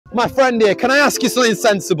My friend here, can I ask you something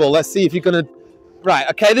sensible? Let's see if you're going to... Right,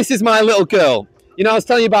 okay, this is my little girl. You know, I was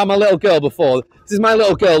telling you about my little girl before. This is my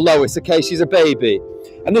little girl, Lois, okay? She's a baby.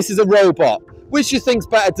 And this is a robot. Which do you think's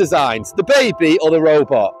better designed? The baby or the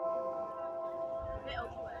robot?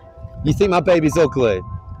 You think my baby's ugly?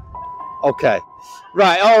 Okay.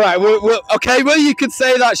 Right, all right. Okay, well, you could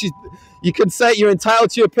say that. You could say you're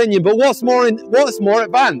entitled to your opinion, but what's more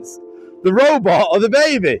advanced? The robot or the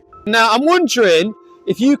baby? Now, I'm wondering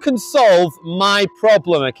if you can solve my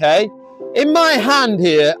problem, okay? In my hand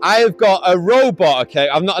here, I have got a robot, okay?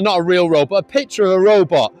 I'm not a real robot, a picture of a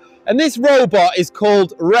robot. And this robot is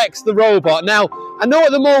called Rex the Robot. Now, I know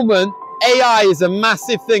at the moment, AI is a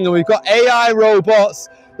massive thing, and we've got AI robots.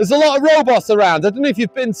 There's a lot of robots around. I don't know if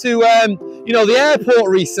you've been to, you know, the airport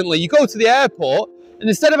recently. You go to the airport, and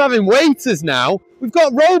instead of having waiters now, we've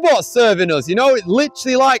got robots serving us. You know, it's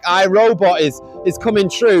literally like iRobot is coming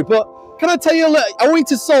true. But can I tell you, I want you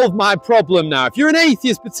to solve my problem now. If you're an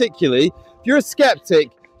atheist particularly, if you're a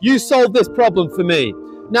skeptic, you solve this problem for me.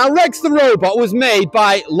 Now, Rex the Robot was made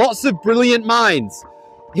by lots of brilliant minds.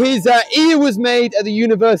 His ear was made at the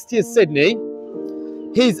University of Sydney.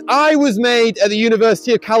 His eye was made at the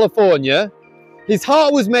University of California. His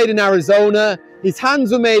heart was made in Arizona. His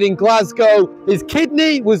hands were made in Glasgow. His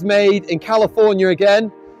kidney was made in California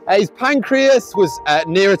again. His pancreas was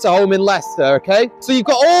nearer to home in Leicester, okay? So you've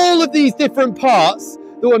got all of these different parts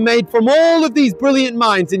that were made from all of these brilliant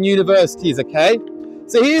minds in universities, okay?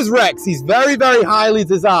 So here's Rex. He's very, very highly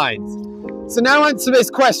designed. So now answer this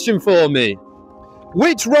question for me.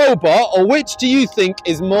 Which robot or which do you think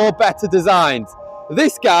is more better designed?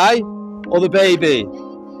 This guy or the baby?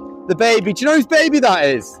 The baby. Do you know whose baby that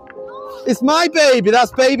is? It's my baby.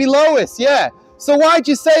 That's baby Lois, yeah. So why'd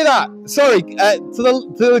you say that? Sorry,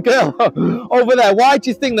 to the girl over there. Why do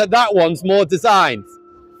you think that one's more designed?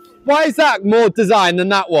 Why is that more designed than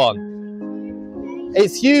that one?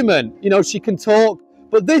 It's human. You know, she can talk.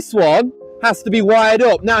 But this one has to be wired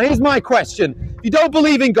up. Now, here's my question. If you don't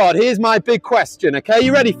believe in God, here's my big question, okay?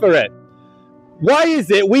 You ready for it? Why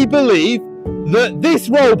is it we believe that this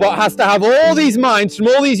robot has to have all these minds from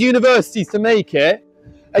all these universities to make it,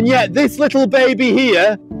 and yet this little baby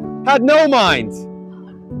here had no mind?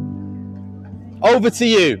 Over to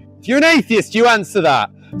you. If you're an atheist, you answer that.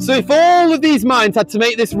 So if all of these minds had to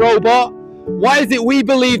make this robot, why is it we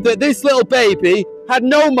believe that this little baby had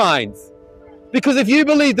no minds? Because if you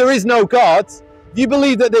believe there is no God, if you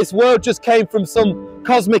believe that this world just came from some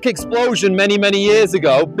cosmic explosion many, many years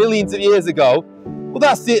ago, billions of years ago, well,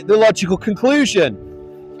 that's the logical conclusion.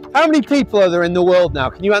 How many people are there in the world now?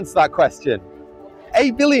 Can you answer that question?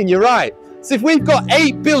 8 billion, you're right. So if we've got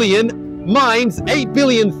 8 billion minds, 8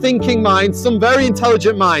 billion thinking minds, some very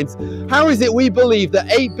intelligent minds, how is it we believe that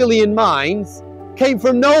 8 billion minds came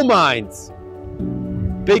from no minds?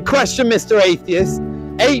 Big question, Mr. Atheist.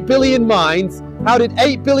 8 billion minds, how did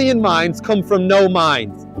 8 billion minds come from no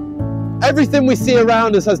minds? Everything we see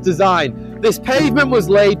around us has design. This pavement was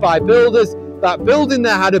laid by builders, that building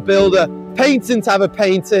there had a builder, painting to have a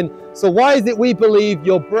painting. So why is it we believe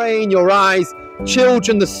your brain, your eyes,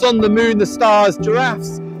 children, the sun, the moon, the stars,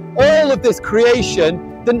 giraffes, all of this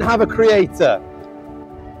creation didn't have a creator?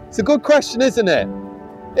 It's a good question, isn't it?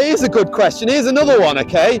 It is a good question. Here's another one,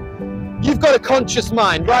 okay? You've got a conscious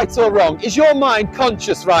mind, right or wrong. Is your mind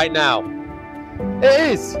conscious right now?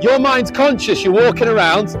 It is. Your mind's conscious. You're walking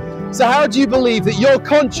around. So how do you believe that your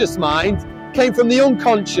conscious mind came from the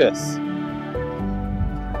unconscious?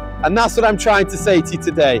 And that's what I'm trying to say to you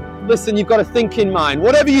today. Listen, you've got a thinking mind.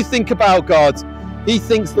 Whatever you think about God, He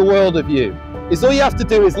thinks the world of you. Is all you have to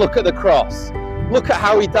do is look at the cross. Look at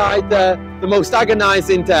how He died there, the most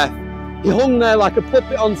agonizing death. He hung there like a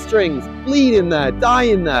puppet on strings, bleeding there,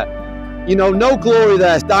 dying there. You know, no glory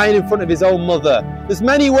there, dying in front of His own mother. There's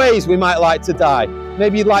many ways we might like to die.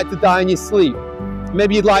 Maybe you'd like to die in your sleep.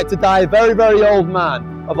 Maybe you'd like to die a very, very old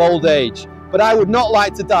man of old age. But I would not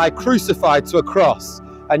like to die crucified to a cross.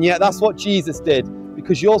 And yet that's what Jesus did,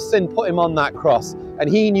 because your sin put Him on that cross. And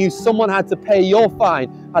He knew someone had to pay your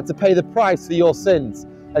fine, had to pay the price for your sins.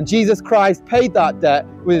 And Jesus Christ paid that debt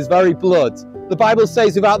with His very blood. The Bible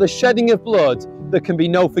says without the shedding of blood, there can be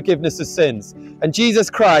no forgiveness of sins. And Jesus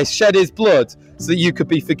Christ shed His blood so that you could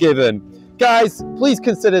be forgiven. Guys, please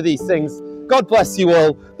consider these things. God bless you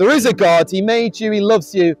all. There is a God. He made you, He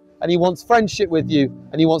loves you, and He wants friendship with you,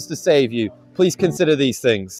 and He wants to save you. Please consider these things.